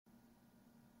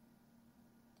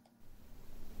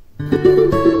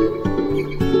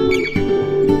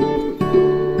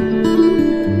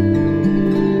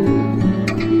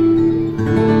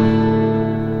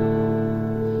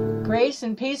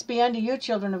Grace be unto you,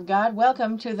 children of God.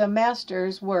 Welcome to the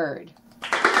Master's Word.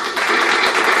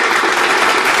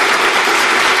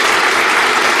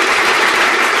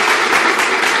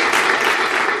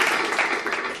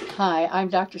 Hi, I'm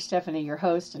Dr. Stephanie, your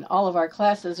host, and all of our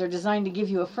classes are designed to give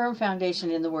you a firm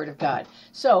foundation in the Word of God.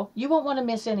 So, you won't want to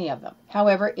miss any of them.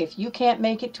 However, if you can't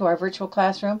make it to our virtual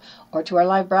classroom or to our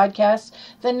live broadcasts,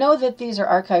 then know that these are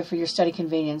archived for your study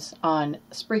convenience on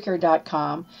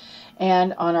Spreaker.com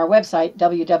and on our website,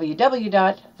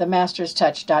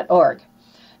 www.themasterstouch.org.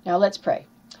 Now let's pray.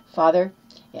 Father,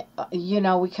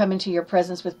 we come into your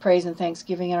presence with praise and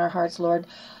thanksgiving in our hearts, Lord.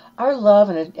 Our love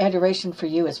and adoration for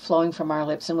you is flowing from our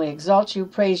lips, and we exalt you,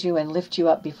 praise you, and lift you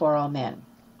up before all men.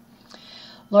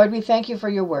 Lord, we thank you for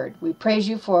your word. We praise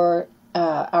you for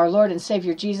our Lord and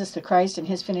Savior Jesus the Christ and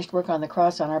his finished work on the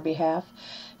cross on our behalf.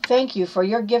 Thank you for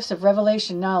your gifts of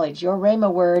revelation knowledge, your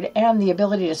Rhema word, and the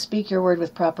ability to speak your word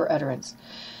with proper utterance.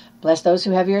 Bless those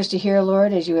who have ears to hear,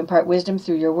 Lord, as you impart wisdom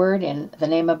through your word, in the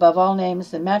name above all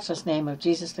names, the matchless name of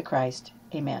Jesus the Christ.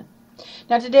 Amen.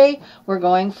 Now today we're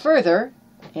going further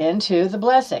into the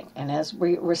blessing, and as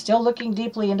we're still looking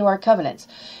deeply into our covenants.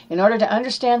 In order to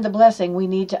understand the blessing, we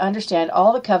need to understand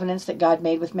all the covenants that God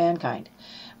made with mankind.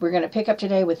 We're going to pick up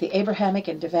today with the Abrahamic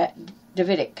and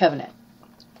Davidic covenant.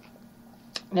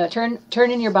 Now turn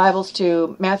in your Bibles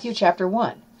to Matthew chapter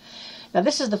 1. Now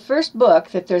this is the first book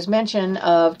that there's mention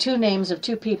of two names of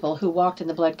two people who walked in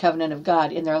the blood covenant of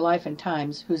God in their life and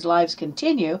times, whose lives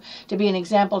continue to be an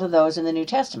example to those in the New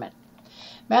Testament.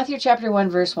 Matthew chapter 1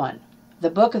 verse 1. The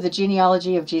book of the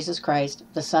genealogy of Jesus Christ,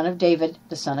 the son of David,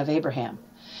 the son of Abraham.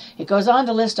 It goes on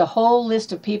to list a whole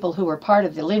list of people who were part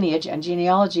of the lineage and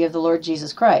genealogy of the Lord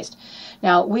Jesus Christ.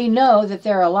 Now, we know that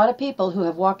there are a lot of people who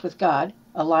have walked with God,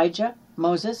 Elijah,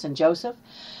 Moses, and Joseph.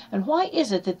 And why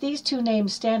is it that these two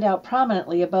names stand out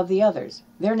prominently above the others?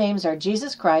 Their names are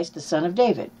Jesus Christ, the son of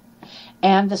David,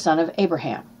 and the son of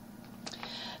Abraham.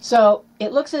 So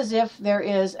it looks as if there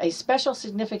is a special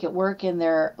significant work in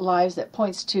their lives that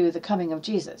points to the coming of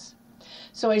Jesus.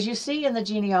 So as you see in the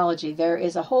genealogy, there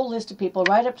is a whole list of people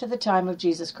right up to the time of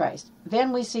Jesus Christ.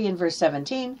 Then we see in verse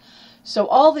 17, so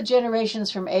all the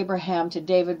generations from Abraham to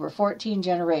David were 14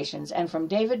 generations, and from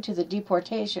David to the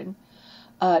deportation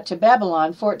to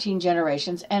Babylon, 14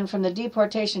 generations, and from the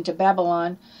deportation to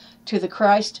Babylon to the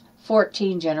Christ,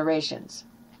 14 generations.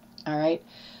 All right.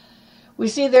 We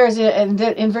see there's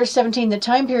in verse 17 the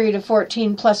time period of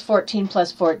 14 plus 14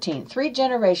 plus 14. 3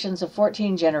 generations of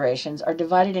 14 generations are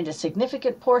divided into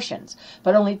significant portions,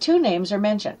 but only 2 names are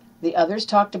mentioned. The others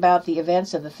talked about the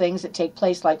events of the things that take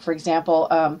place, like, for example,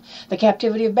 the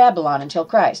captivity of Babylon until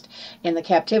Christ. In the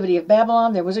captivity of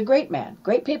Babylon, there was a great man,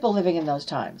 great people living in those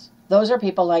times. Those are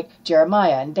people like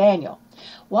Jeremiah and Daniel.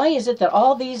 Why is it that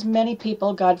all these many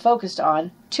people God focused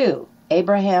on 2,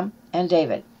 Abraham and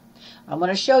David? I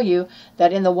want to show you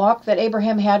that in the walk that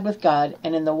Abraham had with God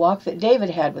and in the walk that David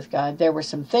had with God, there were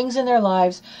some things in their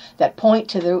lives that point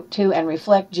to and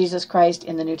reflect Jesus Christ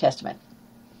in the New Testament.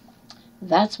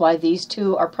 That's why these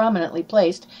two are prominently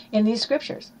placed in these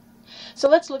scriptures. So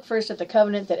let's look first at the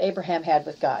covenant that Abraham had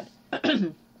with God.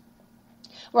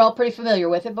 We're all pretty familiar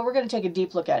with it, but we're going to take a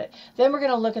deep look at it. Then we're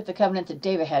going to look at the covenant that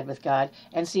David had with God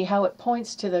and see how it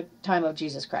points to the time of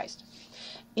Jesus Christ.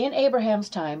 In Abraham's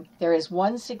time, there is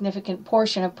one significant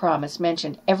portion of promise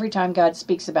mentioned every time God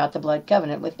speaks about the blood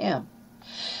covenant with him.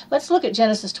 Let's look at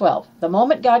Genesis 12. The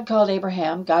moment God called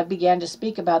Abraham, God began to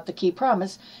speak about the key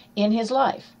promise in his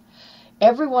life.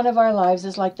 Every one of our lives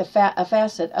is like a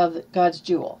facet of God's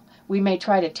jewel. We may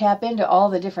try to tap into all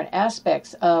the different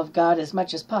aspects of God as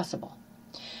much as possible.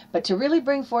 But to really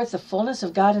bring forth the fullness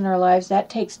of God in our lives, that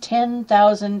takes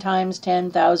 10,000 times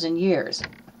 10,000 years.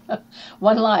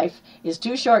 One life is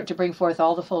too short to bring forth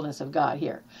all the fullness of God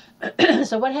here.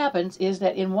 So what happens is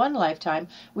that in one lifetime,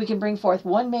 we can bring forth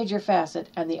one major facet,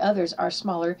 and the others are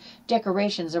smaller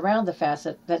decorations around the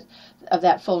facet of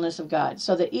that fullness of God,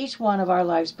 so that each one of our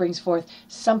lives brings forth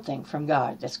something from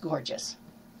God that's gorgeous,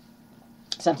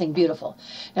 something beautiful.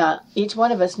 Now, each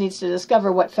one of us needs to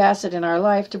discover what facet in our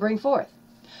life to bring forth.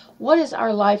 What is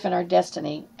our life and our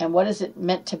destiny, and what is it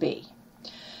meant to be?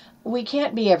 We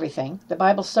can't be everything. The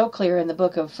Bible's so clear in the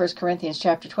book of 1 Corinthians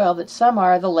chapter 12 that some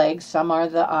are the legs, some are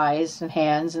the eyes and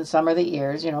hands, and some are the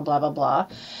ears, blah, blah, blah.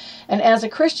 And as a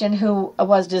Christian who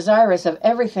was desirous of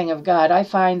everything of God, I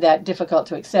find that difficult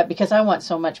to accept because I want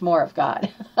so much more of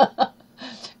God.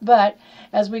 But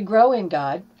as we grow in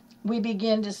God, we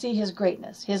begin to see his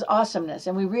greatness, his awesomeness,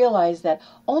 and we realize that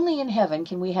only in heaven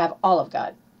can we have all of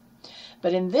God.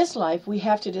 But in this life, we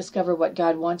have to discover what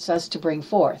God wants us to bring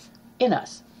forth in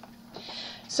us.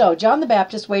 So John the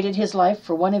Baptist waited his life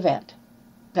for one event.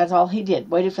 That's all he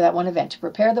did, waited for that one event to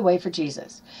prepare the way for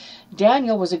Jesus.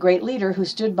 Daniel was a great leader who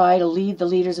stood by to lead the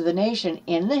leaders of the nation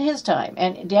in his time.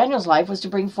 And Daniel's life was to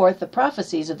bring forth the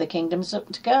prophecies of the kingdoms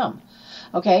to come.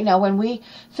 Okay, now when we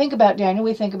think about Daniel,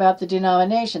 we think about the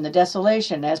denomination, the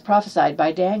desolation as prophesied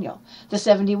by Daniel, the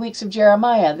 70 weeks of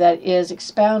Jeremiah that is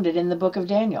expounded in the book of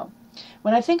Daniel.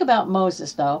 When I think about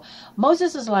Moses, though,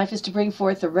 Moses' life is to bring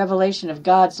forth the revelation of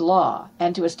God's law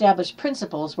and to establish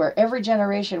principles where every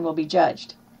generation will be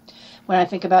judged. When I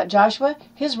think about Joshua,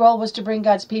 his role was to bring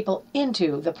God's people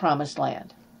into the promised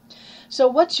land. So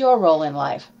what's your role in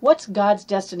life? What's God's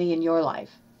destiny in your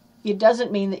life? It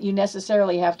doesn't mean that you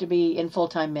necessarily have to be in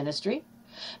full-time ministry.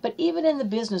 But even in the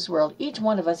business world, each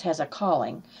one of us has a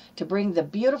calling to bring the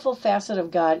beautiful facet of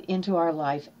God into our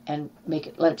life and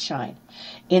let it shine.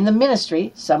 In the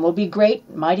ministry, some will be great,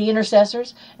 mighty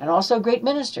intercessors, and also great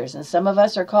ministers. And some of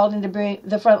us are called into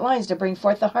the front lines to bring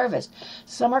forth the harvest.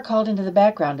 Some are called into the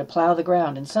background to plow the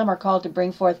ground, and some are called to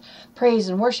bring forth praise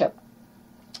and worship.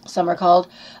 Some are called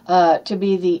to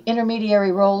be the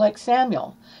intermediary role like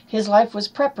Samuel. His life was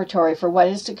preparatory for what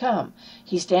is to come.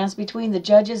 He stands between the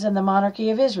judges and the monarchy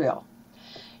of Israel.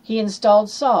 He installed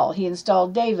Saul, he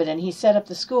installed David, and he set up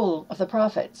the school of the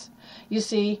prophets. You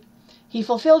see, he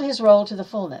fulfilled his role to the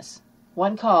fullness.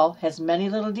 One call has many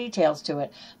little details to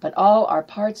it, but all are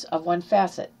parts of one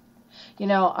facet. You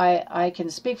know, I can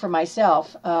speak for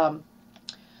myself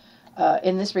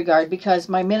in this regard because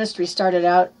my ministry started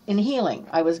out in healing.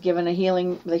 I was given the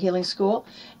healing school,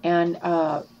 and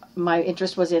my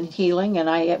interest was in healing, and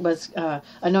I was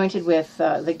anointed with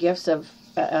the gifts of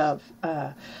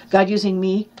God using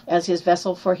me as his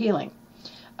vessel for healing,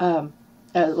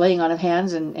 laying on of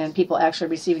hands and people actually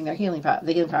receiving their healing power,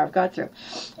 the healing power of God through.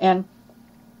 And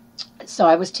so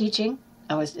I was teaching.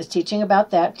 I was teaching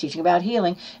about that, teaching about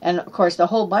healing, and of course the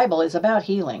whole Bible is about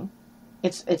healing.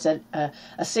 It's a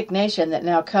sick nation that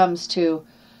now comes to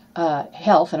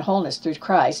health and wholeness through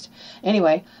Christ.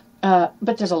 Anyway.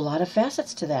 But there's a lot of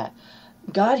facets to that.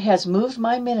 God has moved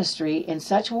my ministry in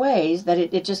such ways that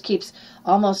it just keeps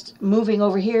almost moving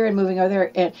over here and moving over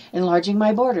there, and enlarging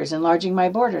my borders.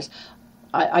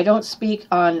 I don't speak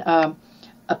on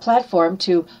a platform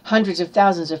to hundreds of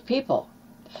thousands of people,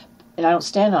 and I don't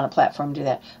stand on a platform to do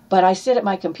that. But I sit at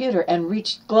my computer and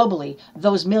reach globally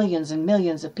those millions and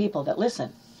millions of people that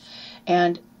listen.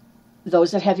 And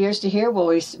those that have ears to hear will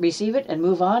receive it and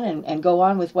move on and go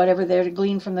on with whatever they're to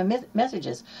glean from the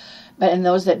messages. And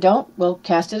those that don't will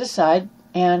cast it aside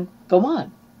and go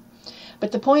on.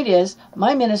 But the point is,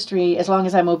 my ministry, as long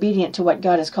as I'm obedient to what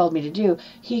God has called me to do,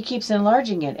 he keeps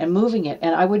enlarging it and moving it.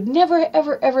 And I would never,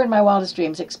 ever, ever in my wildest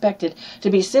dreams expected to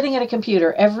be sitting at a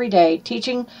computer every day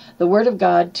teaching the Word of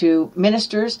God to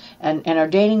ministers and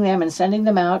ordaining them and sending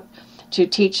them out to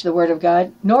teach the Word of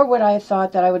God. Nor would I have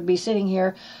thought that I would be sitting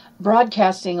here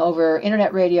broadcasting over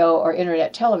internet radio or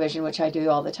internet television, which I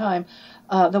do all the time,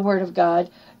 the Word of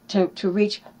God to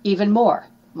reach even more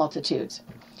multitudes.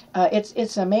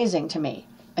 It's amazing to me.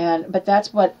 But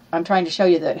that's what I'm trying to show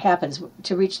you that happens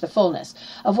to reach the fullness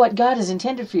of what God has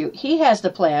intended for you. He has the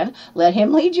plan. Let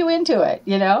him lead you into it,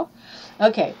 you know?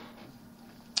 Okay.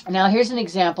 Now here's an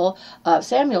example.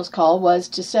 Samuel's call was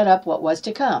to set up what was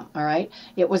to come, all right?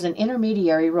 It was an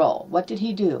intermediary role. What did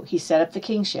he do? He set up the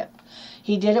kingship.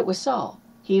 He did it with Saul.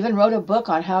 He even wrote a book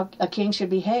on how a king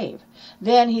should behave.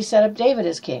 Then he set up David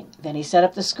as king. Then he set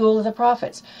up the school of the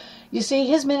prophets. You see,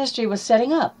 his ministry was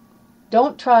setting up.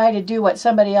 Don't try to do what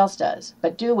somebody else does,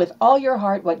 but do with all your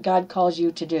heart what God calls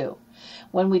you to do.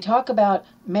 When we talk about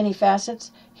many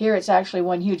facets, here it's actually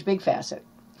one huge big facet.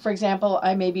 For example,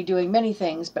 I may be doing many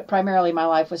things, but primarily my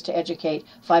life was to educate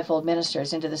fivefold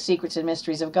ministers into the secrets and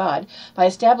mysteries of God by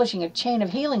establishing a chain of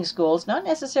healing schools, not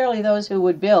necessarily those who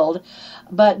would build,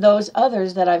 but those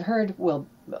others that I've heard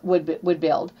would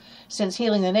build, since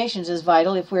healing the nations is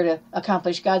vital if we're to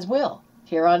accomplish God's will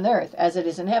here on earth as it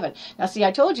is in heaven. Now see,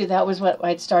 I told you that was what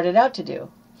I'd started out to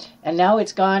do, and now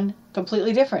it's gone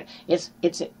completely different. It's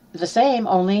the same,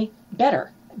 only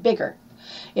better, bigger.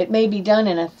 It may be done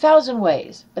in 1,000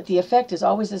 ways, but the effect is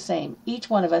always the same. Each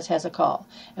one of us has a call,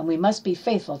 and we must be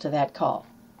faithful to that call.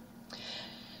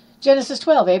 Genesis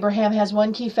 12, Abraham has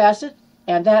one key facet,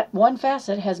 and that one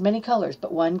facet has many colors,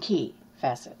 but one key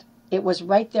facet. It was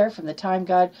right there from the time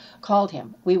God called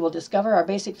him. We will discover our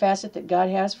basic facet that God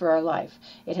has for our life.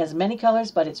 It has many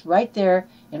colors, but it's right there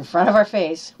in front of our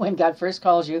face when God first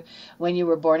calls you, when you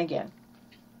were born again.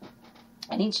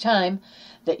 And each time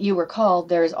that you were called,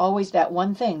 there is always that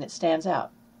one thing that stands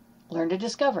out. Learn to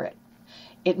discover it.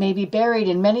 It may be buried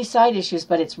in many side issues,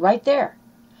 but it's right there.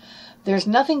 There's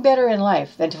nothing better in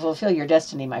life than to fulfill your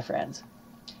destiny, my friends.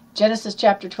 Genesis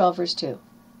chapter 12, verse 2.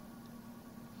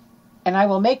 and I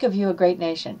will make of you a great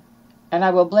nation, and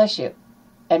I will bless you,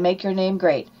 and make your name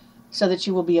great, so that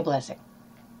you will be a blessing.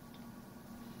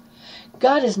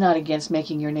 God is not against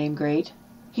making your name great.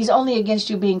 He's only against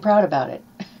you being proud about it.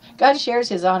 God shares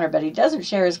his honor, but he doesn't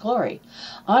share his glory.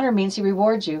 Honor means he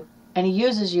rewards you, and he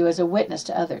uses you as a witness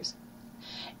to others.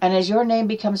 And as your name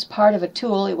becomes part of a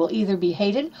tool, it will either be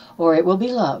hated or it will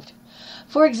be loved.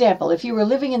 For example, if you were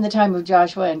living in the time of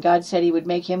Joshua and God said he would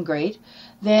make him great,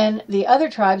 then the other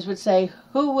tribes would say,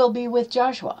 who will be with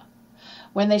Joshua?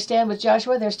 When they stand with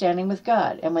Joshua, they're standing with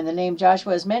God. And when the name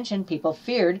Joshua is mentioned, people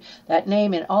feared that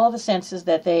name in all the senses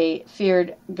that they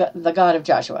feared the God of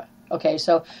Joshua. Okay,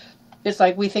 so it's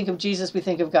like we think of Jesus, we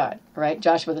think of God, right?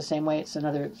 Joshua the same way. It's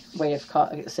another way of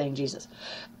saying Jesus.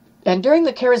 And during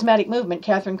the charismatic movement,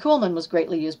 Catherine Kuhlman was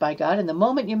greatly used by God. And the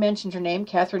moment you mentioned her name,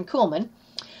 Catherine Kuhlman,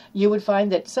 you would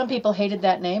find that some people hated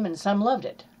that name and some loved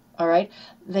it. All right?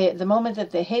 The moment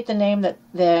that they hate the name,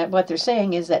 what they're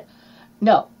saying is that,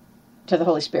 no, to the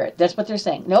Holy Spirit. That's what they're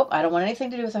saying. Nope, I don't want anything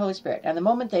to do with the Holy Spirit. And the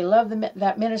moment they love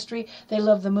that ministry, they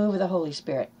love the move of the Holy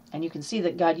Spirit. And you can see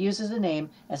that God uses the name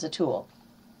as a tool.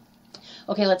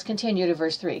 Okay, let's continue to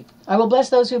verse 3. I will bless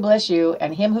those who bless you,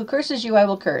 and him who curses you I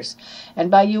will curse.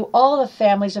 And by you all the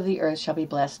families of the earth shall be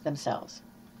blessed themselves.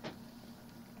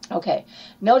 Okay,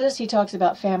 notice he talks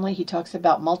about family, he talks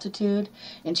about multitude.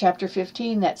 In chapter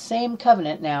 15, that same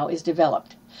covenant now is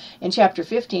developed. In chapter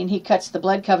 15, he cuts the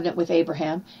blood covenant with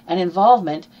Abraham, and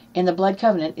involvement in the blood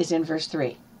covenant is in verse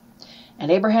 3.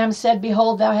 And Abraham said,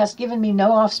 behold, thou hast given me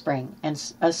no offspring, and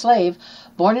a slave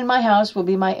born in my house will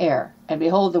be my heir. And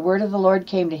behold, the word of the Lord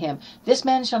came to him, this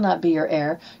man shall not be your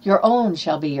heir, your own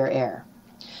shall be your heir.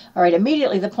 All right,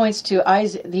 immediately he points to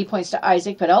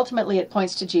Isaac, but ultimately it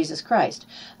points to Jesus Christ.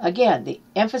 Again, the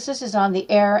emphasis is on the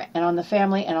heir and on the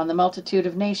family and on the multitude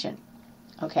of nation.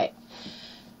 Okay.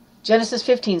 Genesis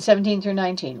 15:17 through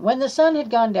 19. When the sun had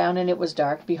gone down and it was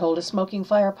dark, behold, a smoking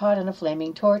firepot and a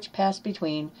flaming torch passed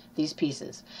between these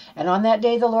pieces. And on that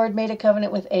day the Lord made a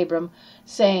covenant with Abram,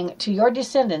 saying, to your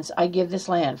descendants I give this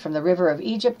land, from the river of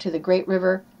Egypt to the great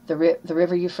river, the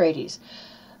river Euphrates,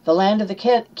 the land of the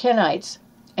Kenites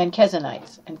and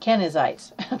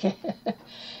Kenizzites. Okay.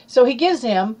 So he gives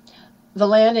him the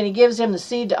land, and he gives him the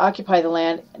seed to occupy the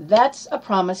land. That's a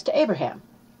promise to Abraham.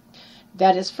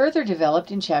 That is further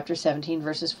developed in chapter 17,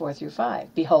 verses 4 through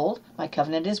 5. Behold, my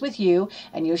covenant is with you,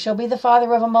 and you shall be the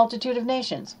father of a multitude of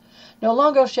nations. No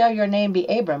longer shall your name be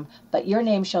Abram, but your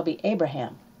name shall be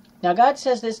Abraham. Now God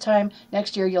says this time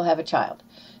next year you'll have a child.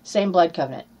 Same blood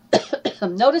covenant.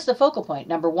 Notice the focal point.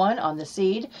 Number 1 on the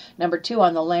seed, number 2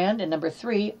 on the land, and number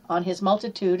 3 on his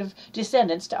multitude of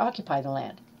descendants to occupy the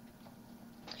land.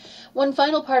 One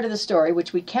final part of the story,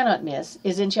 which we cannot miss,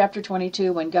 is in chapter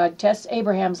 22 when God tests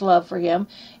Abraham's love for him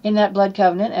in that blood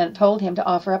covenant and told him to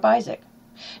offer up Isaac.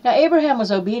 Now Abraham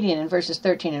was obedient in verses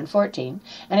 13 and 14,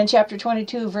 and in chapter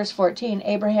 22, verse 14,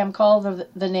 Abraham called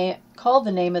the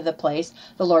name of the place,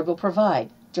 the Lord will provide,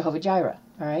 Jehovah Jireh.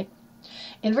 All right?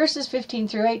 In verses 15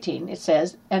 through 18, it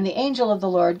says, and the angel of the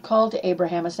Lord called to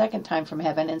Abraham a second time from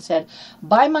heaven and said,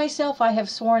 by myself I have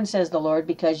sworn, says the Lord,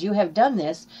 because you have done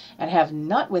this and have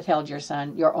not withheld your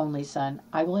son, your only son.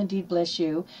 I will indeed bless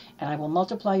you, and I will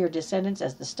multiply your descendants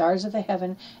as the stars of the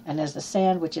heaven and as the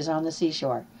sand which is on the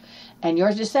seashore. And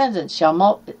your descendants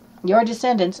shall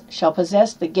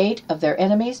possess the gate of their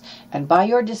enemies, and by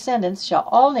your descendants shall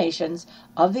all nations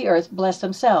of the earth bless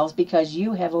themselves, because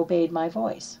you have obeyed my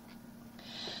voice.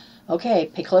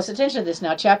 Okay, pay close attention to this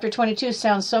now. Chapter 22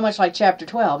 sounds so much like chapter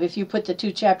 12. If you put the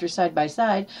two chapters side by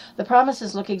side, the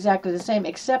promises look exactly the same,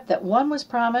 except that one was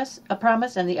a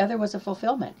promise and the other was a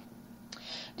fulfillment.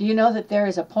 Do you know that there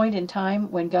is a point in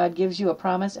time when God gives you a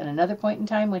promise and another point in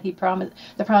time when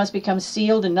the promise becomes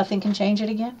sealed and nothing can change it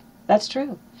again? That's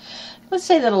true. Let's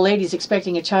say that a lady's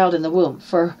expecting a child in the womb.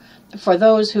 For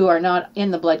those who are not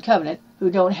in the blood covenant, who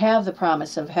don't have the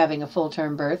promise of having a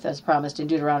full-term birth as promised in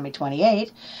Deuteronomy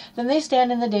 28, then they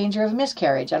stand in the danger of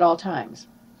miscarriage at all times.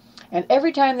 And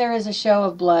every time there is a show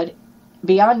of blood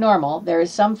beyond normal, there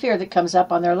is some fear that comes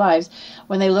up on their lives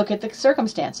when they look at the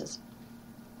circumstances.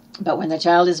 But when the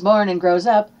child is born and grows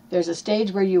up, there's a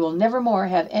stage where you will never more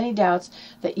have any doubts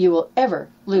that you will ever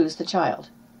lose the child.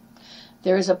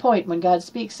 There is a point when God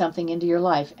speaks something into your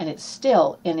life and it's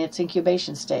still in its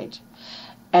incubation stage.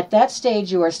 At that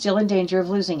stage you are still in danger of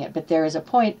losing it, but there is a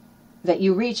point that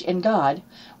you reach in God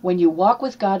when you walk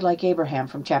with God like Abraham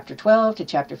from chapter 12 to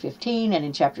chapter 15 and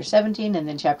in chapter 17 and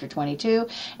then chapter 22.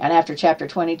 And after chapter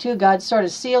 22, God sort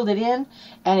of sealed it in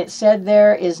and it said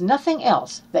there is nothing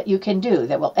else that you can do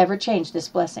that will ever change this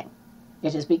blessing.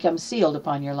 It has become sealed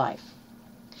upon your life.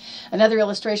 Another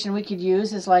illustration we could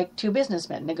use is like two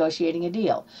businessmen negotiating a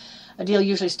deal. A deal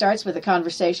usually starts with a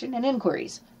conversation and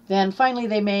inquiries. Then finally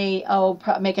they may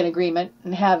make an agreement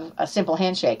and have a simple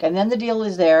handshake. And then the deal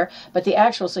is there, but the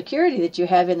actual security that you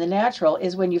have in the natural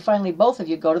is when you finally, both of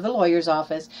you, go to the lawyer's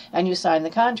office and you sign the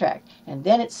contract. And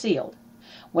then it's sealed.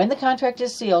 When the contract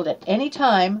is sealed, at any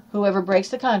time, whoever breaks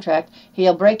the contract,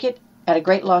 he'll break it at a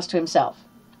great loss to himself.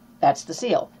 That's the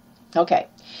seal. Okay,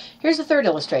 here's the third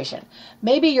illustration.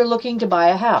 Maybe you're looking to buy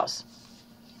a house.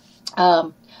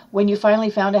 When you finally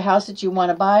found a house that you want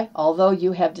to buy, although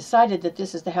you have decided that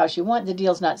this is the house you want, the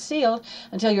deal's not sealed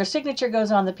until your signature goes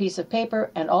on the piece of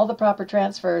paper and all the proper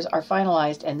transfers are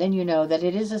finalized, and then you know that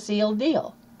it is a sealed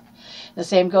deal. The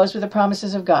same goes with the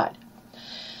promises of God.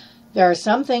 There are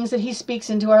some things that He speaks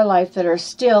into our life that are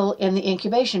still in the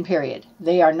incubation period.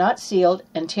 They are not sealed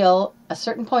until a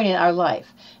certain point in our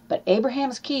life. But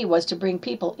Abraham's key was to bring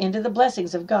people into the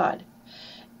blessings of God,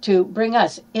 to bring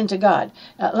us into God.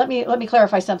 Let me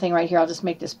clarify something right here. I'll just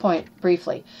make this point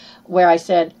briefly, where I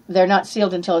said they're not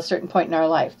sealed until a certain point in our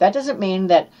life. That doesn't mean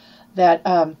that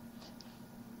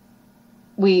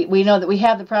we know that we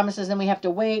have the promises and we have to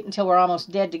wait until we're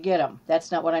almost dead to get them.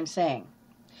 That's not what I'm saying.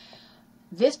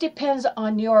 This depends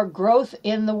on your growth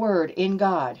in the Word, in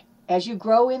God. As you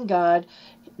grow in God,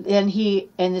 then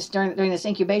during this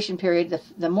incubation period,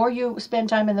 the more you spend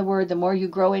time in the Word, the more you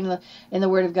grow in the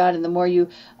Word of God, and the more you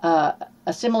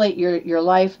assimilate your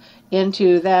life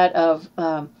into that of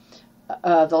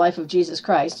the life of Jesus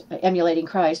Christ, emulating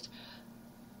Christ,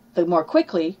 the more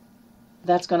quickly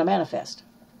that's going to manifest.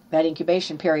 That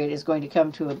incubation period is going to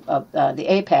come to the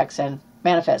apex and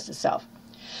manifest itself.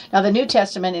 Now, the New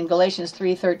Testament in Galatians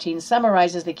 3:13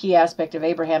 summarizes the key aspect of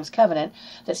Abraham's covenant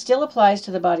that still applies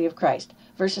to the body of Christ.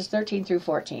 Verses 13 through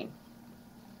 14.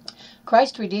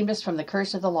 Christ redeemed us from the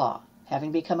curse of the law,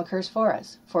 having become a curse for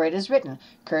us. For it is written,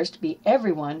 Cursed be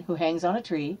everyone who hangs on a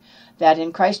tree, that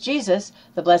in Christ Jesus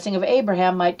the blessing of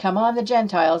Abraham might come on the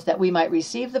Gentiles, that we might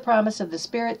receive the promise of the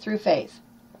Spirit through faith.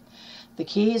 The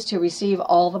key is to receive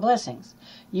all the blessings.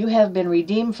 You have been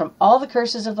redeemed from all the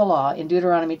curses of the law in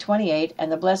Deuteronomy 28 and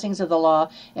the blessings of the law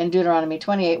in Deuteronomy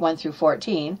 28, 1 through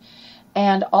 14.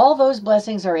 And all those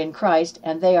blessings are in Christ,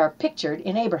 and they are pictured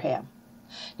in Abraham.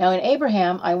 Now, in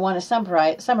Abraham, I want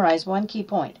to summarize one key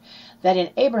point. That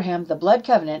in Abraham, the blood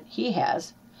covenant he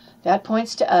has, that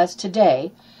points to us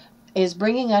today, is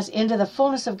bringing us into the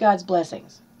fullness of God's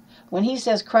blessings. When he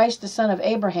says Christ, the son of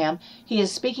Abraham, he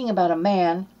is speaking about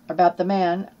mankind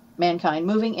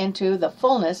moving into the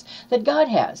fullness that God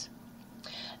has.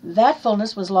 That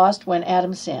fullness was lost when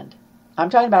Adam sinned. I'm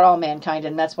talking about all mankind,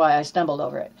 and that's why I stumbled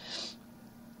over it.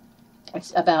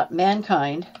 It's about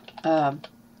mankind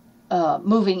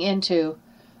moving into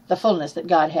the fullness that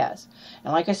God has.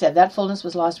 And like I said, that fullness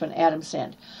was lost when Adam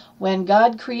sinned. When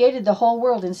God created the whole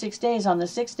world in 6 days, on the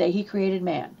sixth day he created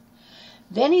man.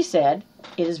 Then he said,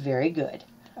 it is very good.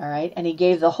 All right, and he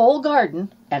gave the whole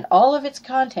garden and all of its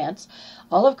contents,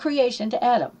 all of creation, to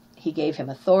Adam. He gave him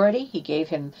authority, he gave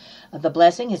him the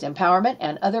blessing, his empowerment,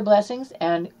 and other blessings,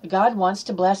 and God wants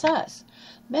to bless us.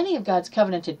 Many of God's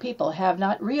covenanted people have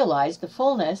not realized the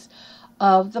fullness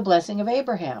of the blessing of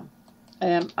Abraham.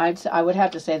 I would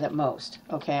have to say that most,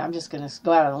 okay, I'm just going to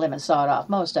go out on a limb and saw it off.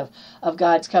 Most of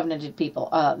God's covenanted people,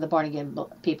 the born-again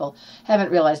people, haven't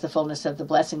realized the fullness of the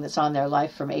blessing that's on their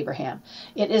life from Abraham.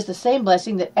 It is the same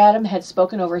blessing that Adam had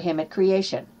spoken over him at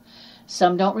creation.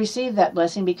 Some don't receive that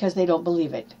blessing because they don't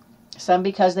believe it. Some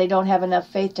because they don't have enough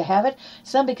faith to have it.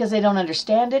 Some because they don't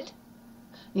understand it.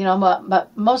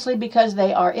 But mostly because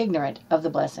they are ignorant of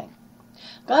the blessing.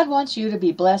 God wants you to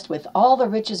be blessed with all the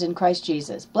riches in Christ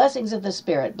Jesus. Blessings of the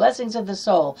Spirit, blessings of the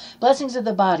soul, blessings of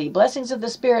the body, blessings of the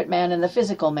spirit man and the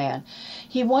physical man.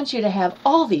 He wants you to have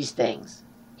all these things.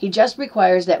 He just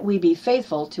requires that we be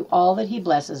faithful to all that he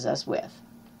blesses us with.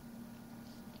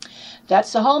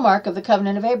 That's the hallmark of the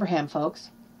covenant of Abraham, folks.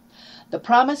 The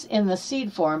promise in the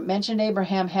seed form mentioned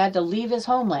Abraham had to leave his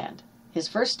homeland. His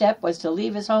first step was to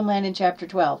leave his homeland in chapter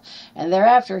 12, and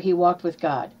thereafter he walked with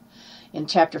God. In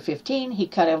chapter 15, he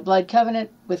cut a blood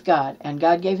covenant with God, and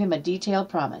God gave him a detailed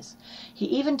promise. He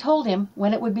even told him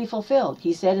when it would be fulfilled.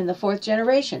 He said in the 4th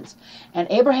generations. And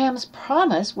Abraham's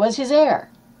promise was his heir.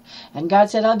 And God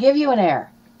said, I'll give you an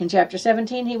heir. In chapter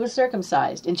 17, he was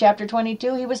circumcised. In chapter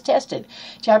 22, he was tested.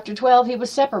 Chapter 12, he was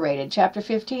separated. Chapter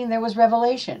 15, there was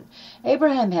revelation.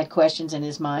 Abraham had questions in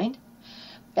his mind.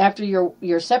 After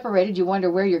you're separated, you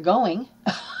wonder where you're going.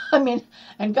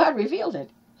 And God revealed it.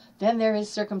 Then there is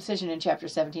circumcision in chapter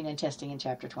 17 and testing in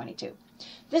chapter 22.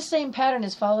 This same pattern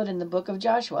is followed in the book of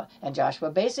Joshua, and Joshua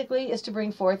basically is to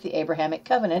bring forth the Abrahamic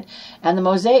covenant and the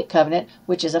Mosaic covenant,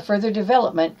 which is a further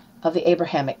development of the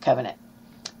Abrahamic covenant.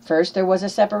 First, there was a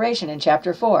separation in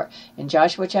chapter 4. In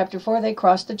Joshua chapter 4, they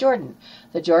crossed the Jordan.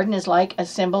 The Jordan is like a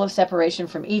symbol of separation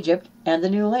from Egypt and the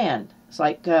new land. It's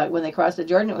like when they crossed the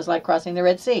Jordan, it was like crossing the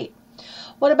Red Sea.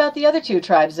 What about the other two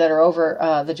tribes that are over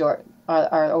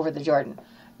over the Jordan?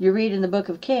 You read in the book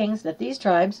of Kings that these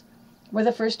tribes were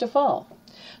the first to fall.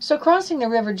 So crossing the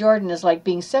river Jordan is like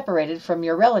being separated from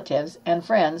your relatives and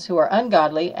friends who are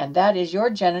ungodly, and that is your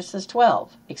Genesis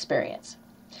 12 experience.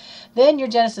 Then your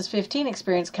Genesis 15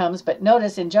 experience comes, but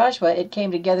notice in Joshua it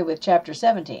came together with chapter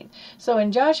 17. So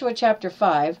in Joshua chapter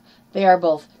 5, they are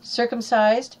both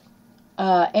circumcised,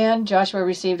 and Joshua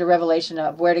received a revelation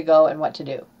of where to go and what to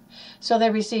do. So they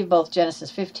received both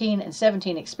Genesis 15 and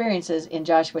 17 experiences in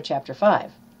Joshua chapter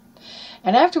 5.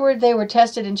 And afterward they were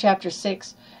tested in chapter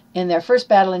 6 in their first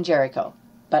battle in Jericho.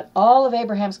 But all of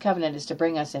Abraham's covenant is to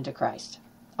bring us into Christ.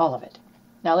 All of it.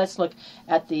 Now let's look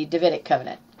at the Davidic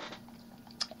covenant.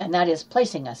 And that is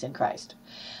placing us in Christ.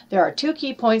 There are two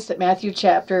key points that Matthew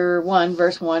chapter 1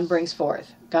 verse 1 brings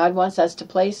forth. God wants to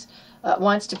place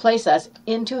us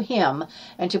into Him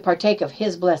and to partake of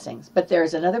His blessings. But there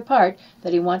is another part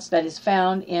that He wants that is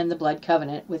found in the blood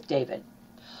covenant with David.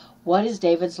 What is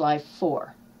David's life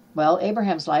for? Well,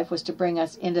 Abraham's life was to bring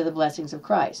us into the blessings of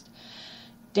Christ.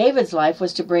 David's life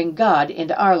was to bring God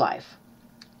into our life.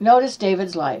 Notice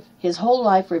David's life. His whole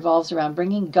life revolves around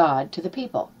bringing God to the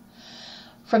people.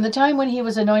 From the time when he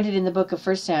was anointed in the book of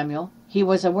 1 Samuel, he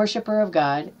was a worshiper of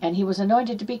God, and he was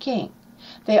anointed to be king.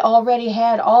 They already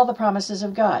had all the promises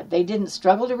of God. They didn't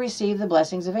struggle to receive the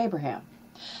blessings of Abraham.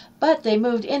 But they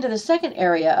moved into the second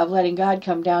area of letting God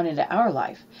come down into our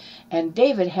life. And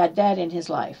David had that in his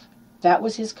life. That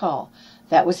was his call.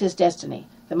 That was his destiny.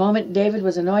 The moment David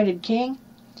was anointed king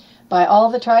by all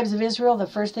the tribes of Israel, the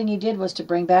first thing he did was to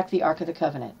bring back the Ark of the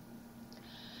Covenant.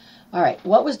 All right,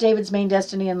 what was David's main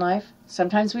destiny in life?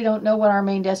 Sometimes we don't know what our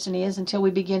main destiny is until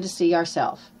we begin to see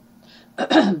ourselves.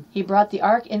 He brought the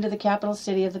ark into the capital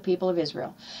city of the people of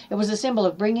Israel. It was a symbol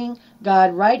of bringing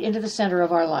God right into the center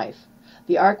of our life.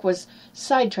 The ark was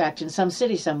sidetracked in some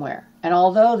city somewhere. And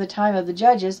although the time of the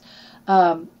judges,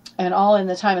 and all in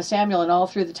the time of Samuel and all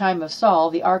through the time of Saul,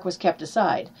 the ark was kept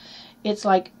aside. It's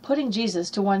like putting Jesus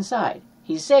to one side.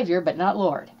 He's Savior, but not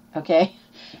Lord. Okay?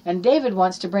 And David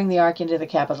wants to bring the ark into the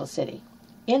capital city.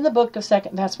 In the book of 2,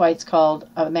 that's why it's called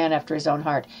A Man After His Own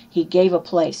Heart. He gave a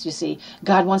place. You see,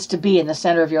 God wants to be in the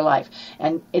center of your life.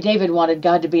 And David wanted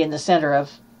God to be in the center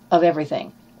of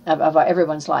everything, of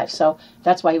everyone's life. So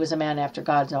that's why he was a man after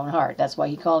God's own heart. That's why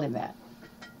he called him that.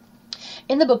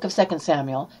 In the book of 2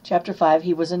 Samuel, chapter 5,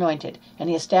 he was anointed, and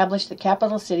he established the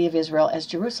capital city of Israel as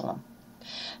Jerusalem.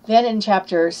 Then in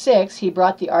chapter 6, he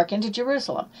brought the ark into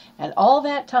Jerusalem, and all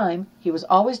that time he was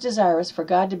always desirous for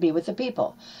God to be with the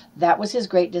people. That was his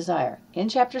great desire. In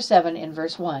chapter 7, in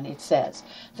verse 1, it says,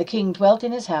 "The king dwelt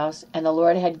in his house, and the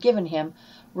Lord had given him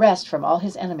rest from all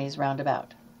his enemies round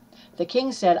about." The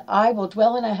king said, "I will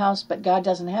dwell in a house, but God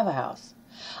doesn't have a house.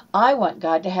 I want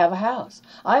God to have a house.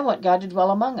 I want God to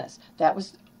dwell among us." That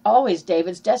was always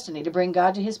David's destiny, to bring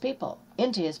God to his people,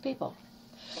 into his people.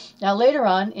 Now later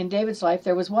on in David's life,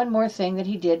 there was one more thing that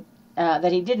he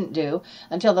didn't do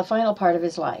until the final part of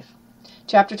his life.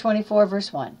 Chapter 24,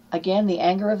 verse 1. Again, the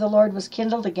anger of the Lord was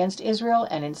kindled against Israel,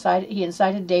 and he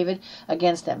incited David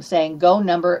against them, saying, "Go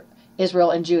number Israel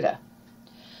and Judah."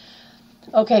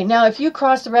 Okay, now if you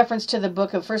cross the reference to the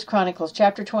book of 1 Chronicles,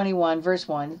 chapter 21, verse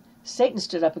 1, Satan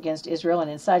stood up against Israel and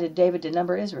incited David to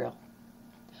number Israel.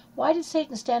 Why did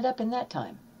Satan stand up in that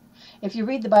time? If you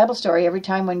read the Bible story, every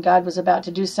time when God was about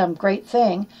to do some great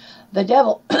thing, the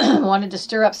devil wanted to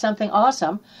stir up something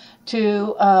awesome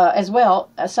to, as well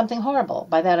as something horrible.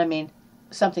 By that I mean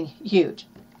something huge.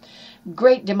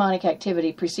 Great demonic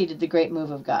activity preceded the great move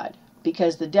of God,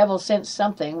 because the devil sensed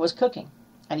something was cooking,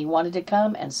 and he wanted to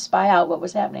come and spy out what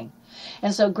was happening.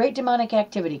 And so great demonic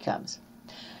activity comes.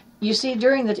 You see,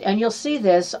 and you'll see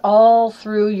this all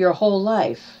through your whole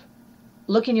life.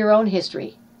 Look in your own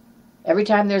history. Every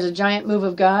time there's a giant move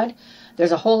of God,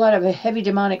 there's a whole lot of heavy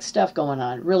demonic stuff going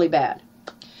on, really bad.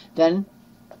 Then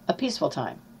a peaceful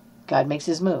time. God makes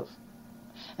his move.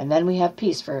 And then we have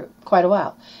peace for quite a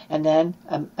while. And then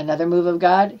another move of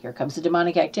God, here comes the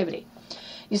demonic activity.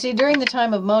 You see, during the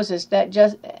time of Moses, that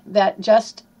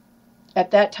just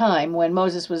at that time when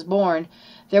Moses was born,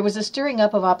 there was a stirring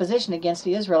up of opposition against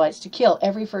the Israelites to kill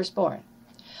every firstborn.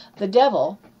 The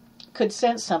devil could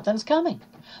sense something's coming.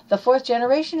 The fourth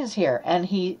generation is here, and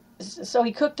so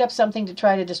he cooked up something to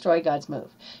try to destroy God's move.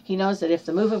 He knows that if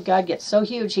the move of God gets so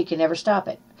huge, he can never stop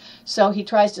it. So he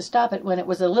tries to stop it when it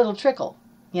was a little trickle,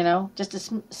 just a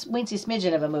weensy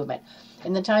smidgen of a movement.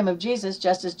 In the time of Jesus,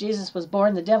 just as Jesus was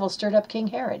born, the devil stirred up King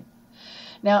Herod.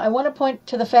 Now, I want to point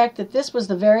to the fact that this was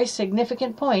the very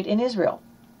significant point in Israel.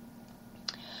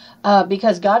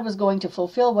 Because God was going to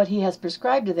fulfill what he has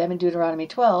prescribed to them in Deuteronomy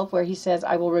 12, where he says,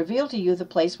 I will reveal to you the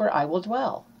place where I will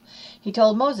dwell. He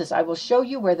told Moses, I will show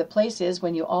you where the place is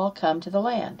when you all come to the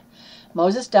land.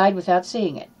 Moses died without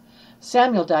seeing it.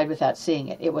 Samuel died without seeing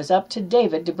it. It was up to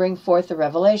David to bring forth the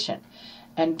revelation.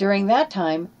 And during that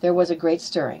time, there was a great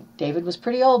stirring. David was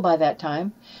pretty old by that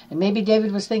time. And maybe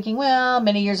David was thinking, well,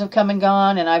 many years have come and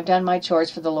gone, and I've done my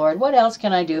chores for the Lord. What else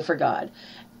can I do for God?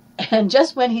 And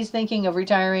just when he's thinking of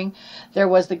retiring, there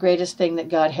was the greatest thing that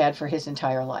God had for his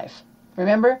entire life.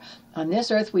 Remember, on this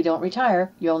earth we don't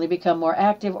retire. You only become more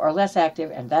active or less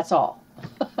active, and that's all.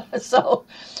 So,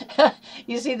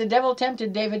 you see, the devil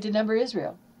tempted David to number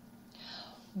Israel.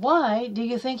 Why do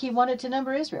you think he wanted to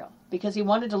number Israel? Because he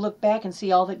wanted to look back and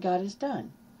see all that God has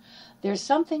done. There's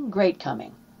something great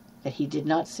coming that he did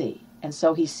not see, and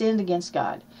so he sinned against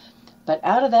God. But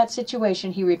out of that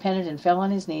situation, he repented and fell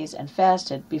on his knees and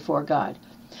fasted before God.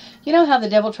 You know how the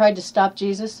devil tried to stop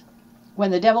Jesus? When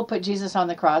the devil put Jesus on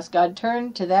the cross, God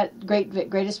turned to that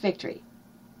greatest victory.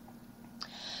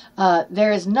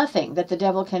 There is nothing that the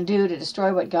devil can do to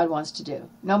destroy what God wants to do.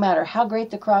 No matter how great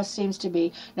the cross seems to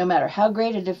be, no matter how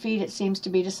great a defeat it seems to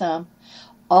be to some,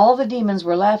 all the demons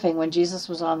were laughing when Jesus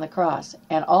was on the cross,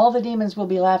 and all the demons will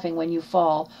be laughing when you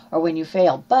fall or when you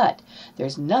fail. But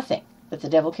there's nothing that the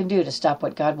devil can do to stop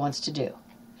what God wants to do.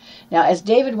 Now, as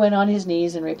David went on his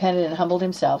knees and repented and humbled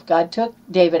himself, God took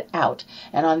David out,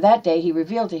 and on that day he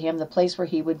revealed to him the place where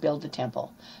he would build the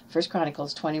temple. 1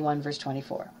 Chronicles 21, verse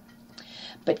 24.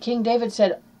 But King David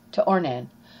said to Ornan,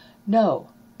 No,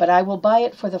 but I will buy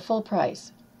it for the full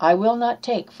price. I will not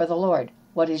take for the Lord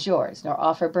what is yours, nor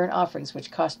offer burnt offerings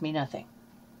which cost me nothing.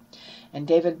 And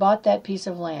David bought that piece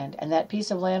of land, and that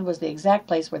piece of land was the exact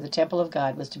place where the temple of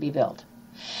God was to be built.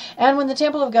 And when the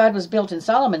temple of God was built in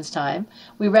Solomon's time,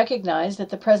 we recognize that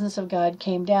the presence of God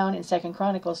came down in 2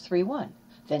 Chronicles 3:1.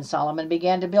 Then Solomon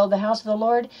began to build the house of the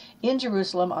Lord in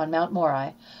Jerusalem on Mount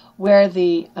Moriah, where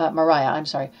the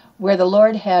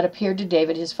Lord had appeared to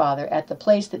David his father at the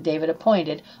place that David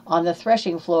appointed on the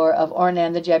threshing floor of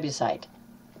Ornan the Jebusite.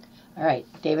 All right,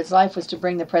 David's life was to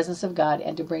bring the presence of God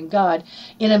and to bring God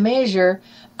in a measure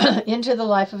into the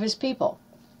life of his people.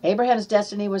 Abraham's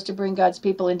destiny was to bring God's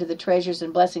people into the treasures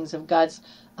and blessings of God's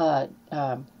heart.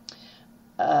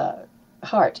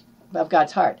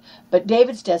 But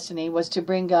David's destiny was to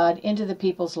bring God into the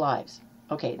people's lives.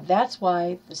 Okay, that's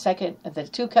why the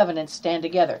two covenants stand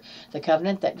together. The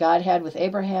covenant that God had with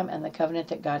Abraham and the covenant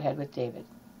that God had with David.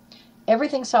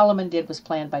 Everything Solomon did was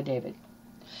planned by David.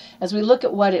 As we look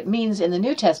at what it means in the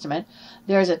New Testament,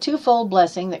 there is a twofold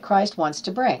blessing that Christ wants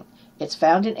to bring. It's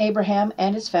found in Abraham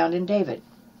and it's found in David.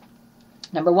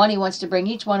 Number one, he wants to bring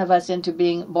each one of us into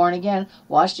being born again,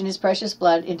 washed in his precious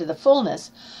blood, into the fullness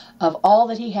of all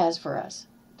that he has for us.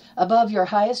 Above your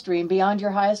highest dream, beyond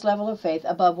your highest level of faith,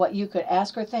 above what you could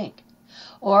ask or think.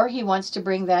 Or he wants to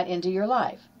bring that into your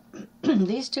life.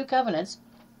 These two covenants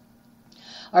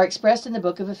are expressed in the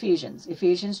book of Ephesians.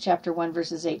 Ephesians chapter 1,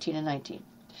 verses 18 and 19.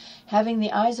 Having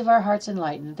the eyes of our hearts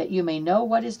enlightened, that you may know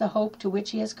what is the hope to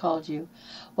which he has called you,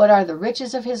 what are the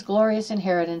riches of his glorious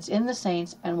inheritance in the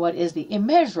saints, and what is the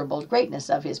immeasurable greatness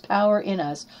of his power in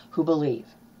us who believe.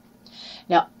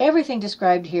 Now, everything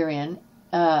described herein,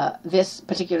 this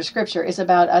particular scripture, is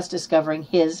about us discovering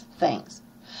his things.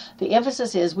 The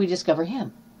emphasis is we discover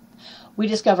him. We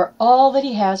discover all that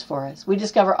he has for us. We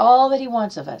discover all that he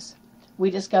wants of us. We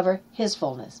discover his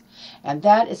fullness. And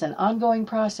that is an ongoing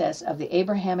process of the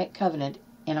Abrahamic covenant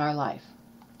in our life.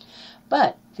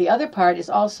 But the other part is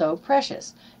also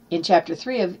precious. In chapter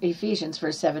 3 of Ephesians,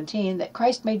 verse 17, that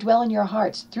Christ may dwell in your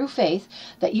hearts through faith,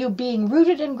 that you being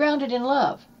rooted and grounded in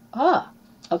love.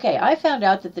 Okay, I found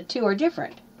out that the two are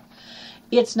different.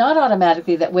 It's not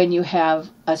automatically that when you have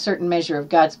a certain measure of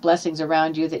God's blessings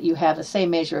around you that you have the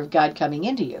same measure of God coming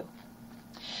into you.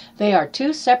 They are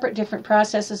two separate different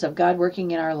processes of God working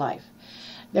in our life.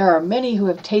 There are many who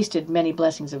have tasted many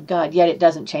blessings of God, yet it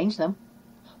doesn't change them.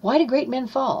 Why do great men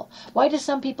fall? Why do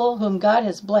some people whom God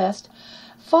has blessed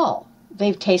fall?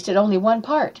 They've tasted only one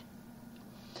part.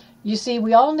 You see,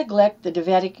 we all neglect the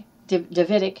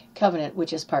Davidic covenant,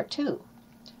 which is part 2.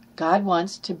 God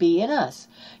wants to be in us.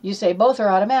 You say both are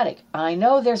automatic. I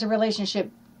know there's a relationship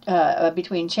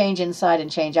between change inside and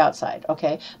change outside,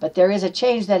 okay? But there is a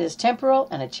change that is temporal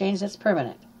and a change that's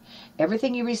permanent.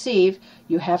 Everything you receive,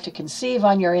 you have to conceive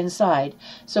on your inside.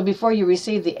 So before you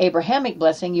receive the Abrahamic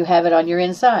blessing, you have it on your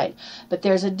inside. But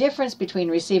there's a difference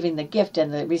between receiving the gift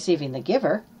and receiving the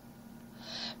giver.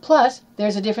 Plus,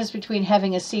 there's a difference between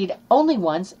having a seed only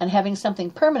once and having something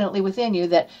permanently within you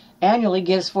that annually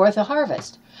gives forth a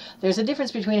harvest. There's a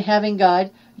difference between having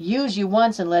God use you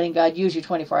once and letting God use you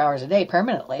 24 hours a day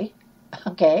permanently.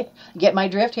 Okay, get my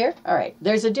drift here? All right,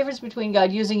 there's a difference between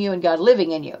God using you and God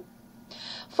living in you.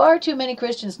 Far too many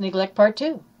Christians neglect part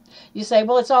two. You say,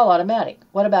 well, it's all automatic.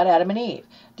 What about Adam and Eve?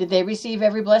 Did they receive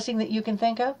every blessing that you can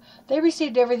think of? They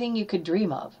received everything you could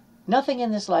dream of. Nothing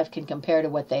in this life can compare to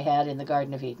what they had in the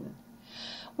Garden of Eden.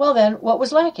 Well then, what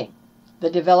was lacking? The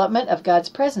development of God's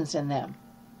presence in them.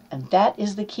 And that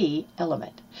is the key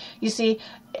element. You see,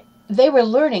 they were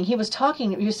learning. He was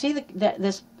talking. You see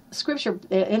this scripture,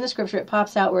 in the scripture it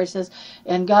pops out where it says,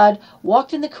 and God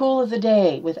walked in the cool of the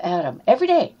day with Adam. Every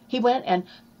day he went and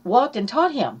walked and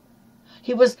taught him.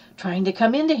 He was trying to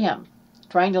come into him,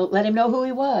 trying to let him know who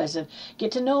he was and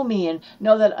get to know me and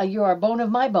know that you are bone of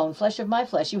my bone, flesh of my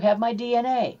flesh. You have my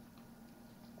DNA.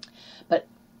 But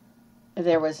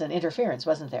there was an interference,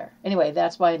 wasn't there? Anyway,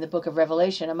 that's why in the book of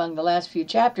Revelation, among the last few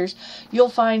chapters, you'll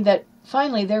find that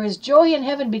finally there is joy in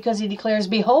heaven because he declares,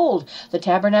 behold, the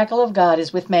tabernacle of God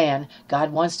is with man.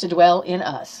 God wants to dwell in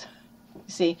us. You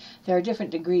see, there are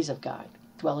different degrees of God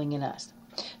dwelling in us.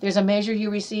 There's a measure you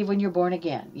receive when you're born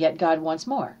again, yet God wants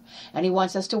more, and he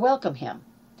wants us to welcome him.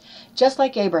 Just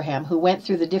like Abraham, who went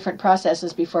through the different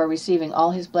processes before receiving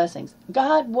all his blessings,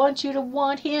 God wants you to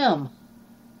want him.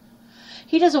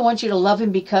 He doesn't want you to love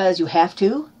him because you have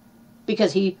to,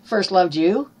 because he first loved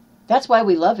you. That's why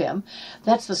we love him.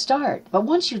 That's the start. But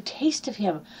once you taste of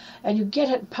him and you get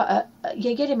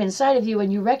him inside of you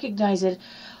and you recognize it,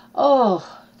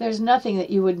 oh, there's nothing that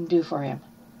you wouldn't do for him.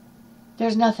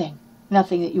 There's nothing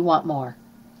that you want more.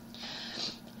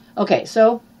 Okay,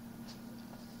 so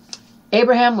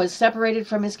Abraham was separated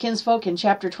from his kinsfolk in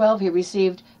chapter 12. He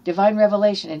received divine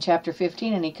revelation in chapter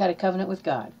 15, and he cut a covenant with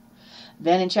God.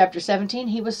 Then in chapter 17,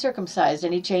 he was circumcised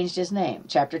and he changed his name.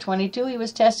 Chapter 22, he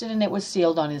was tested and it was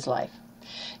sealed on his life.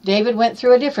 David went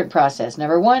through a different process.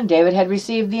 Number one, David had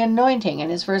received the anointing and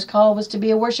his first call was to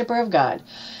be a worshiper of God.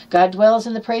 God dwells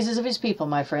in the praises of his people,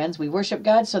 my friends. We worship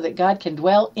God so that God can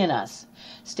dwell in us.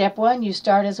 Step one, you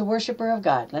start as a worshiper of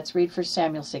God. Let's read 1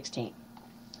 Samuel 16.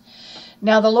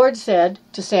 Now the Lord said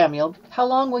to Samuel, how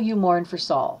long will you mourn for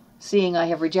Saul, seeing I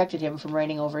have rejected him from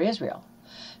reigning over Israel?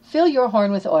 Fill your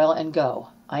horn with oil and go.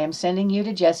 I am sending you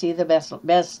to Jesse the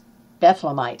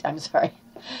Bethlehemite.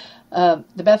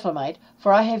 The Bethlehemite,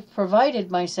 for I have provided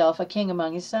myself a king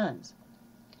among his sons.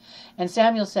 And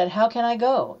Samuel said, how can I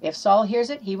go? If Saul hears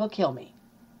it, he will kill me.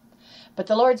 But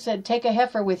the Lord said, take a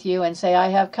heifer with you and say, I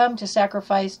have come to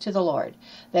sacrifice to the Lord.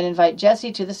 Then invite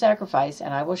Jesse to the sacrifice,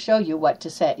 and I will show you what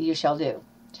you shall do.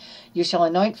 You shall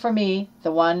anoint for me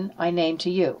the one I name to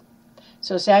you.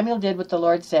 So Samuel did what the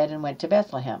Lord said and went to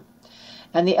Bethlehem.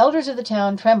 And the elders of the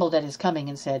town trembled at his coming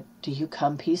and said, do you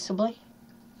come peaceably?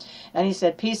 And he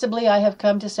said, peaceably I have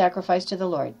come to sacrifice to the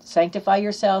Lord. Sanctify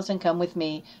yourselves and come with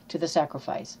me to the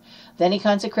sacrifice. Then he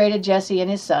consecrated Jesse and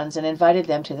his sons and invited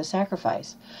them to the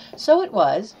sacrifice. So it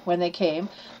was, when they came,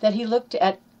 that he looked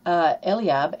at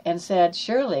Eliab and said,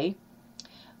 surely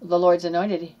the Lord's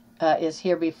anointed is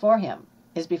before him.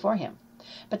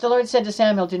 But the Lord said to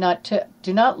Samuel, do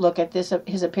not look at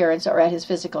his appearance or at his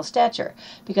physical stature,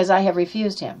 because I have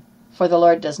refused him. For the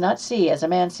Lord does not see as a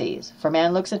man sees. For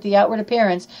man looks at the outward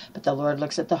appearance, but the Lord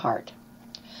looks at the heart.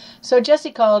 So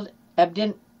Jesse called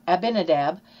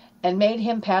Abinadab and made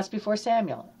him pass before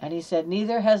Samuel. And he said,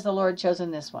 neither has the Lord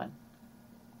chosen this one.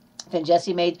 Then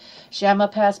Jesse made Shammah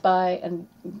pass by, and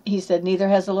he said, neither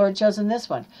has the Lord chosen this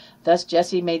one. Thus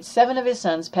Jesse made 7 of his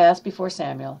sons pass before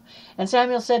Samuel. And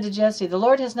Samuel said to Jesse, the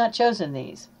Lord has not chosen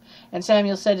these. And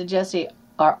Samuel said to Jesse,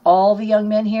 are all the young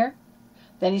men here?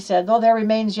 Then he said, though there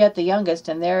remains yet the youngest,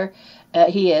 and there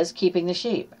he is, keeping the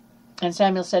sheep. And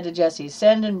Samuel said to Jesse,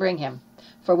 send and bring him,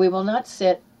 for we will not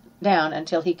sit down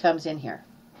until he comes in here.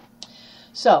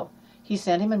 So he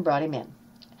sent him and brought him in.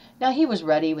 Now he was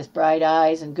ruddy, with bright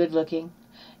eyes, and good-looking.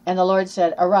 And the Lord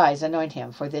said, arise, anoint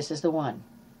him, for this is the one.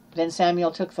 Then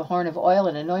Samuel took the horn of oil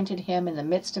and anointed him in the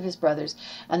midst of his brothers,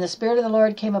 and the Spirit of the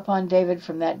Lord came upon David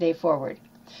from that day forward.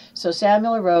 So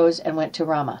Samuel arose and went to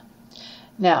Ramah.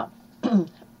 Now,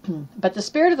 but the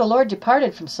Spirit of the Lord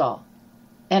departed from Saul,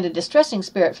 and a distressing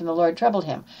spirit from the Lord troubled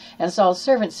him. And Saul's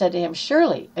servant said to him,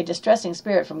 surely a distressing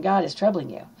spirit from God is troubling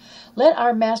you. Let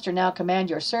our master now command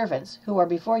your servants, who are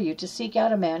before you, to seek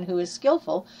out a man who is a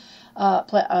skillful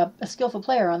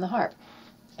player on the harp.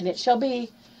 And it shall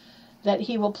be that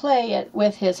he will play it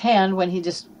with his hand when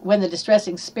the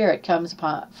distressing spirit comes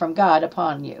from God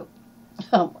upon you.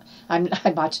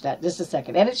 I botched that. Just a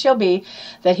second. And it shall be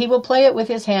that he will play it with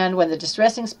his hand when the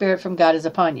distressing spirit from God is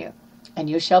upon you, and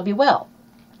you shall be well.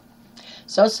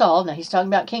 So Saul, now he's talking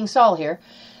about King Saul here.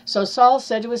 So Saul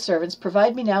said to his servants,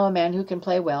 "Provide me now a man who can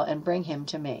play well, and bring him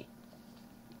to me."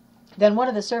 Then one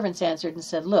of the servants answered and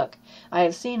said, "Look, I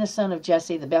have seen a son of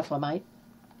Jesse the Bethlehemite,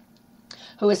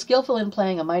 who is skillful in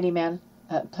playing a mighty man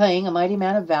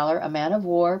of valor, a man of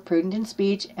war, prudent in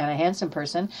speech, and a handsome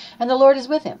person, and the Lord is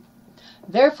with him."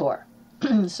 Therefore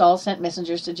Saul sent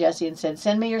messengers to Jesse and said,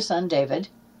 "Send me your son David."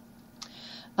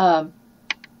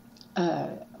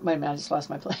 Wait a minute, I just lost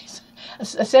my place.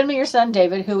 "Send me your son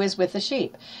David, who is with the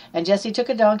sheep." And Jesse took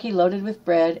a donkey loaded with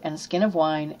bread and a skin of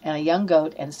wine and a young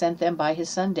goat, and sent them by his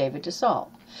son David to Saul.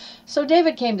 So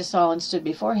David came to Saul and stood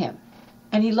before him.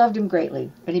 And he loved him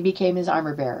greatly, and he became his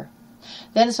armor-bearer.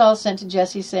 Then Saul sent to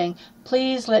Jesse, saying,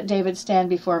 "Please let David stand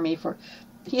before me, for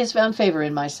he has found favor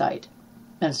in my sight."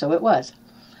 And so it was.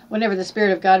 Whenever the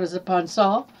Spirit of God was upon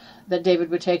Saul, that David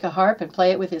would take a harp and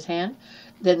play it with his hand,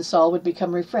 then Saul would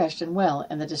become refreshed and well,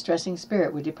 and the distressing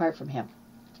spirit would depart from him.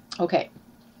 Okay.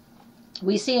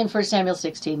 We see in 1 Samuel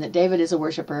 16 that David is a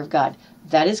worshiper of God.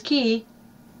 That is key.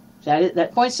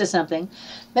 That points to something.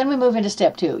 Then we move into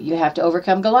step 2. You have to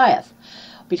overcome Goliath.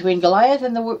 Between Goliath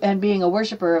and being a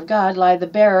worshiper of God lie the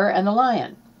bearer and the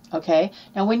lion. Okay?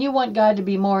 Now, when you want God to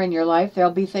be more in your life,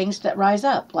 there'll be things that rise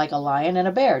up, like a lion and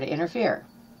a bear, to interfere.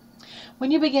 When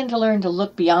you begin to learn to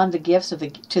look beyond the gifts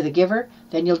to the giver,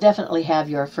 then you'll definitely have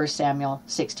your 1 Samuel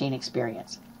 16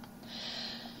 experience.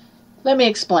 Let me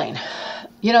explain.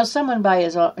 You know someone by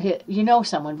his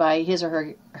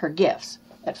or her gifts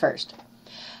at first.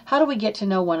 How do we get to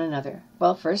know one another?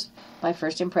 Well, first, by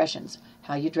first impressions.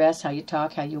 How you dress, how you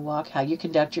talk, how you walk, how you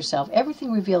conduct yourself.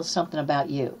 Everything reveals something about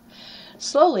you.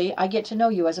 Slowly, I get to know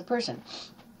you as a person.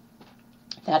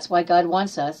 That's why God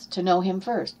wants us to know him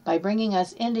first, by bringing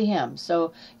us into him.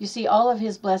 So you see all of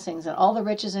his blessings and all the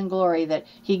riches and glory that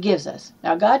he gives us.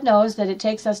 Now God knows that it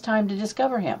takes us time to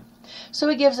discover him. So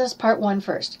he gives us part 1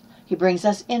 first. He brings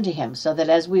us into him so that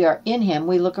as we are in him,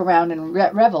 we look around and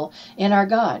revel in our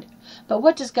God. But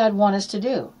what does God want us to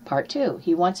do? Part 2.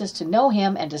 He wants us to know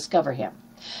him and discover him.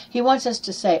 He wants us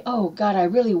to say, "Oh God, I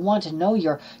really want to know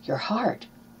your heart."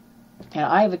 And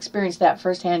I have experienced that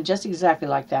firsthand, just exactly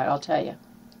like that, I'll tell you.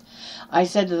 I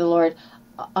said to the Lord,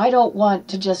 "I don't want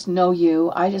to just know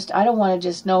you. I don't want to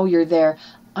just know you're there.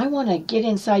 I want to get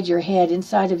inside your head,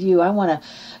 inside of you. I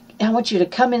want you to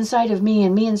come inside of me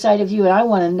and me inside of you, and I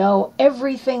want to know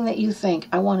everything that you think.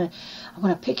 I want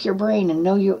to pick your brain and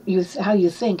know how you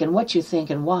think and what you think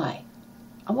and why.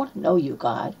 I want to know you,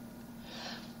 God."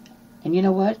 And you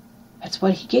know what? That's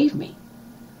what he gave me.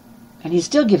 And he's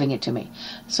still giving it to me.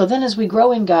 So then as we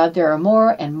grow in God, there are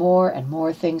more and more and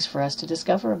more things for us to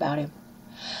discover about him.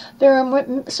 There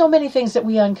are so many things that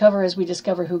we uncover as we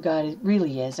discover who God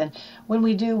really is. And when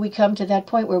we do, we come to that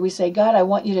point where we say, "God, I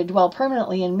want you to dwell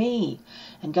permanently in me."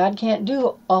 And God can't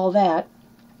do all that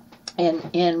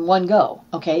in one go.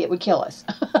 Okay, it would kill us.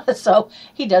 So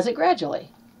he does it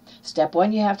gradually. Step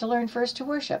 1, you have to learn first to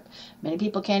worship. Many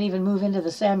people can't even move into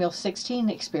the Samuel 16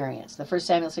 experience, the 1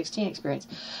 Samuel 16 experience.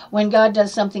 When God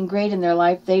does something great in their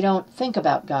life, they don't think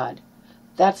about God.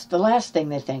 That's the last thing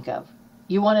they think of.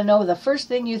 You want to know the first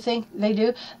thing you think they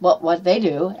do? Well, what they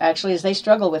do, actually, is they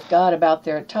struggle with God about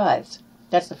their tithes.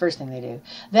 That's the first thing they do.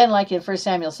 Then, like in 1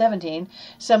 Samuel 17,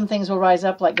 some things will rise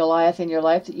up like Goliath in your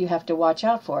life that you have to watch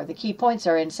out for. The key points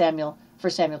are in 1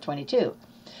 Samuel 22.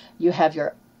 You have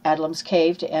your Adullam's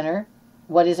cave to enter.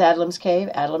 What is Adullam's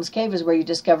cave? Adullam's cave is where you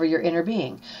discover your inner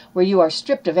being, where you are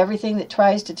stripped of everything that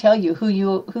tries to tell you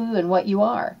who and what you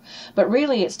are. But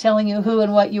really, it's telling you who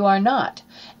and what you are not.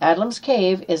 Adullam's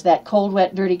cave is that cold,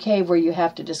 wet, dirty cave where you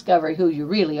have to discover who you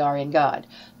really are in God.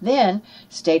 Then,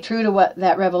 stay true to what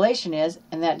that revelation is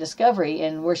and that discovery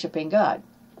in worshiping God.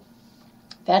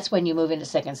 That's when you move into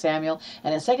 2 Samuel.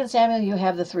 And in 2 Samuel, you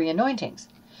have the 3 anointings.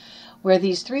 Where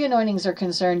these 3 anointings are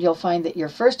concerned, you'll find that your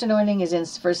first anointing is in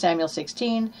 1 Samuel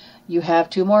 16. You have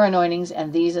 2 more anointings,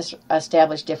 and these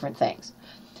establish different things.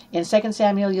 In 2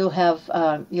 Samuel, you'll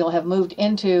have moved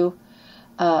into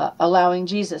allowing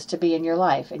Jesus to be in your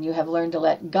life, and you have learned to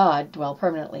let God dwell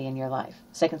permanently in your life.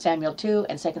 2 Samuel 2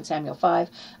 and 2 Samuel 5,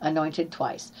 anointed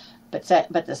twice. But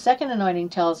the second anointing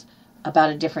tells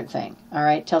about a different thing, all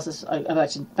right? It tells us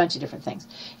about a bunch of different things.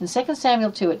 In 2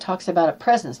 Samuel 2, it talks about a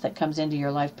presence that comes into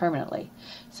your life permanently.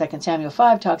 2 Samuel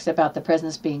 5 talks about the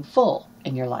presence being full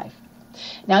in your life.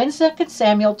 Now, in 2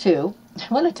 Samuel 2,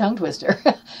 what a tongue twister,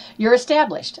 you're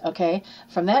established, okay?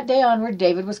 From that day onward,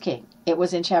 David was king. It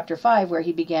was in chapter 5 where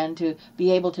he began to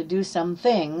be able to do some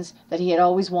things that he had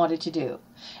always wanted to do.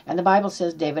 And the Bible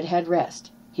says David had rest.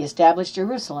 He established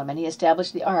Jerusalem, and he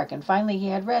established the ark, and finally he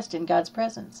had rest in God's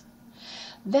presence.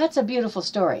 That's a beautiful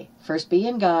story. First be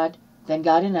in God, then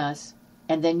God in us,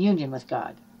 and then union with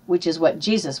God, which is what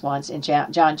Jesus wants in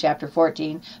John chapter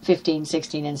 14, 15,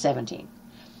 16, and 17.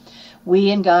 We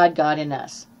in God, God in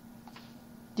us.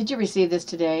 Did you receive this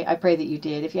today? I pray that you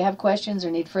did. If you have questions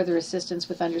or need further assistance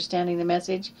with understanding the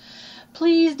message,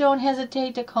 please don't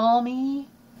hesitate to call me.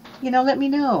 Let me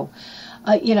know.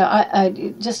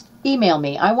 Just email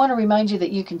me. I want to remind you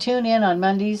that you can tune in on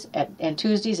Mondays and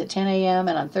Tuesdays at 10 a.m.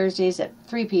 and on Thursdays at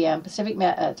 3 p.m. Pacific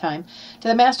time to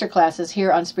the master classes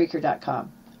here on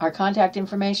Spreaker.com. Our contact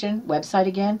information, website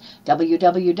again,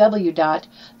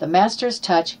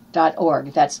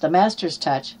 www.themasterstouch.org. That's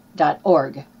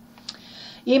themasterstouch.org.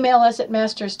 Email us at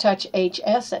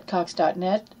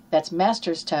masterstouchhs@cox.net. That's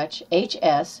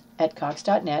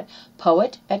masterstouchhs@cox.net,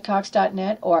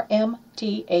 poet@cox.net, or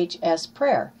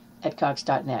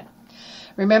mthsprayer@cox.net.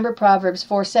 Remember, Proverbs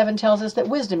 4:7 tells us that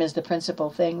wisdom is the principal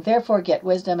thing. Therefore, get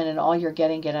wisdom, and in all you're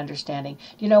getting, get understanding.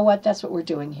 You know what? That's what we're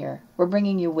doing here. We're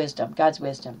bringing you wisdom, God's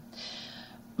wisdom.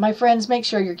 My friends, make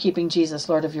sure you're keeping Jesus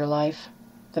Lord of your life.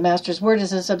 The Master's Word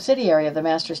is a subsidiary of the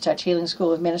Master's Touch Healing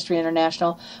School of Ministry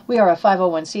International. We are a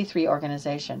 501c3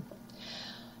 organization.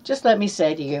 Just let me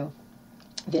say to you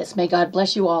this: may God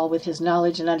bless you all with His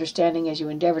knowledge and understanding as you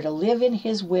endeavor to live in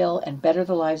His will and better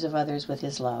the lives of others with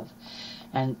His love.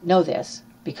 And know this: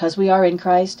 because we are in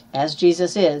Christ, as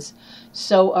Jesus is,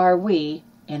 so are we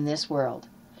in this world.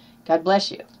 God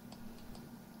bless you.